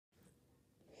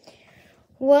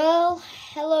Well,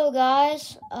 hello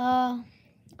guys.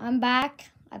 I'm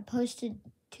back. I posted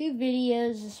 2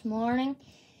 videos this morning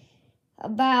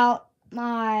about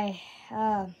my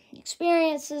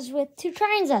experiences with 2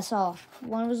 trains I saw.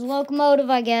 One was a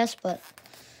locomotive, I guess, but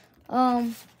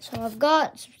so I've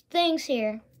got some things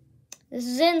here. This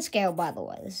is N scale, by the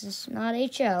way. This is not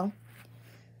HO.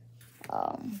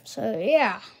 So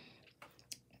yeah.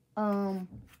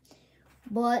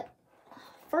 But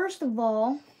first of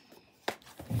all,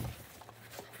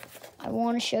 I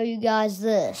want to show you guys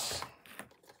this.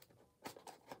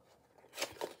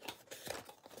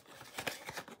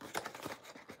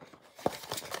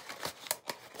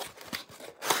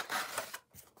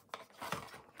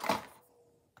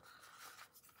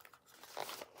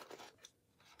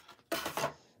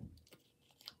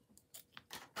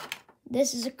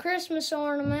 This is a Christmas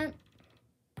ornament.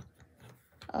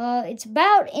 It's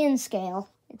about N scale.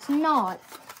 It's not.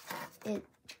 It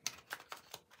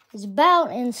is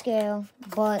about N scale,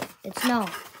 but it's not.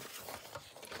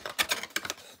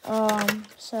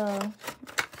 So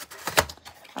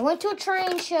I went to a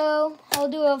train show. I'll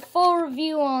do a full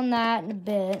review on that in a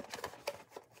bit.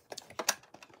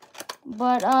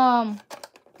 But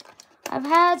I've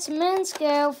had some N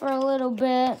scale for a little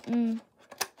bit,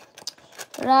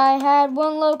 but I had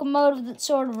one locomotive that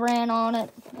sort of ran on it.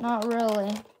 Not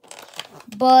really.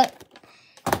 But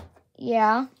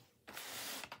yeah.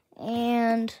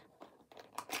 And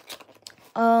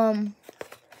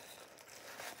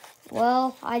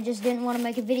well, I just didn't want to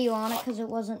make a video on it because it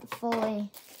wasn't fully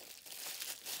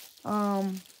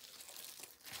like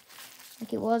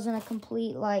it wasn't a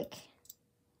complete it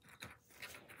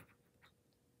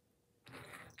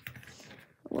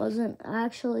wasn't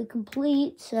actually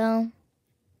complete, so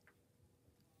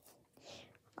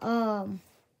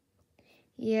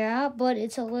yeah, but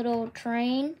it's a little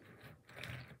train.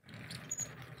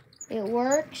 It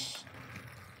works.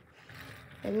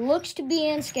 It looks to be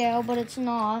N scale, but it's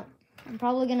not. I'm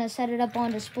probably gonna set it up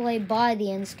on display by the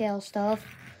N scale stuff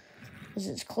because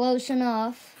it's close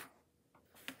enough.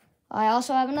 I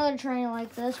also have another train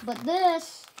like this, but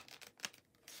this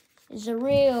is a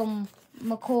real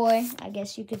McCoy, I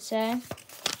guess you could say.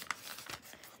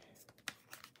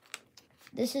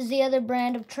 This is the other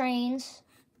brand of trains.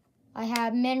 I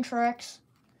have Mentrix.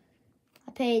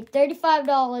 I paid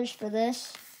 $35 for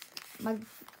this. My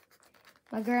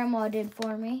grandma did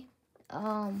for me.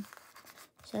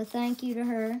 So thank you to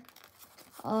her.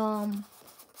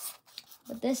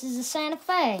 But this is a Santa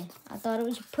Fe. I thought it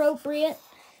was appropriate.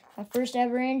 My first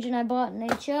ever engine I bought in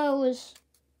HO was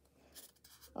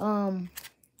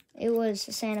it was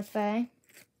a Santa Fe.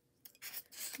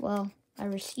 Well, I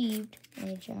received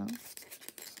an HO,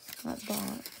 not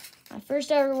bought. My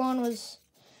first ever one was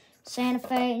Santa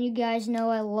Fe, and you guys know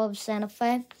I love Santa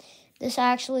Fe. This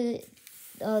actually,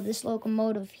 this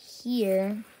locomotive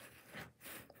here,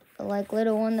 the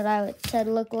little one that I said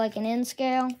looked like an N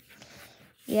scale,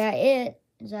 yeah, it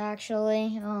is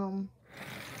actually,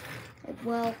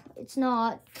 well, it's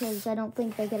not, because I don't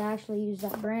think they could actually use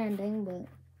that branding, but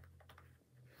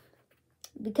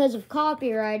because of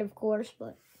copyright, of course,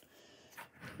 but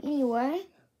anyway.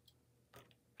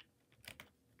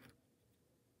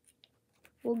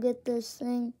 We'll get this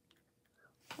thing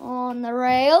on the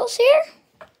rails here.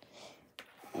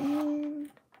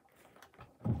 And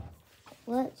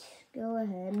let's go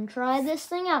ahead and try this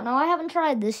thing out. Now, I haven't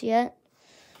tried this yet.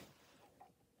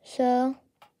 So,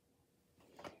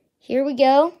 here we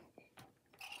go.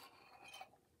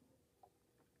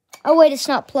 Oh, wait, it's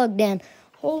not plugged in.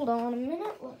 Hold on a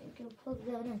minute. Let me go plug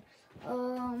that in.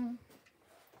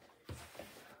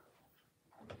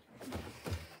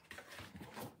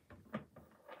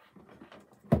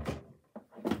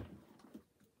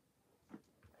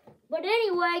 But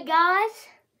anyway, guys,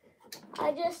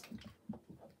 I just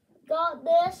got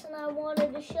this and I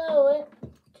wanted to show it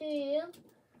to you.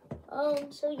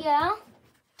 So yeah.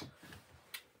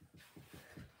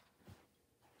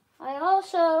 I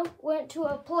also went to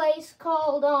a place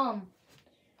called,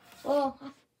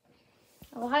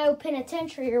 Ohio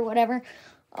Penitentiary or whatever.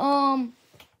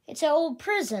 It's an old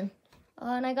prison.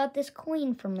 And I got this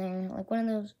coin from there, like one of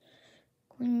those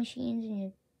coin machines, and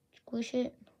you squish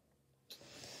it.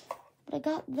 But I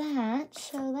got that,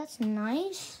 so that's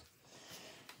nice.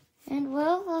 And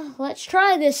well, let's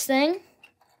try this thing.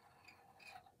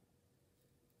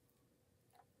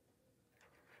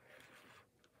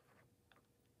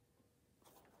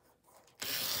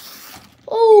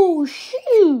 Oh,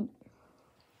 shoot.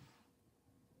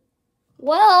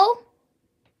 Well,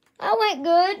 that went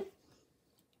good.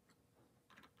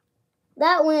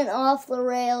 That went off the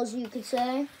rails, you could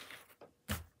say.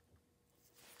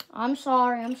 I'm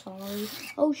sorry.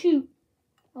 Oh, shoot.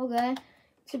 Okay.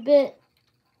 It's a bit...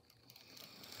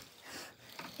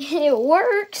 It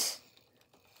works.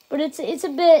 But it's a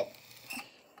bit...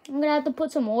 I'm going to have to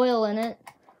put some oil in it.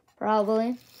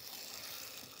 Probably.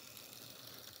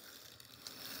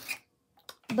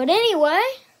 But anyway,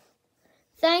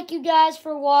 thank you guys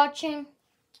for watching.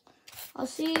 I'll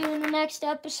see you in the next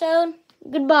episode.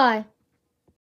 Goodbye.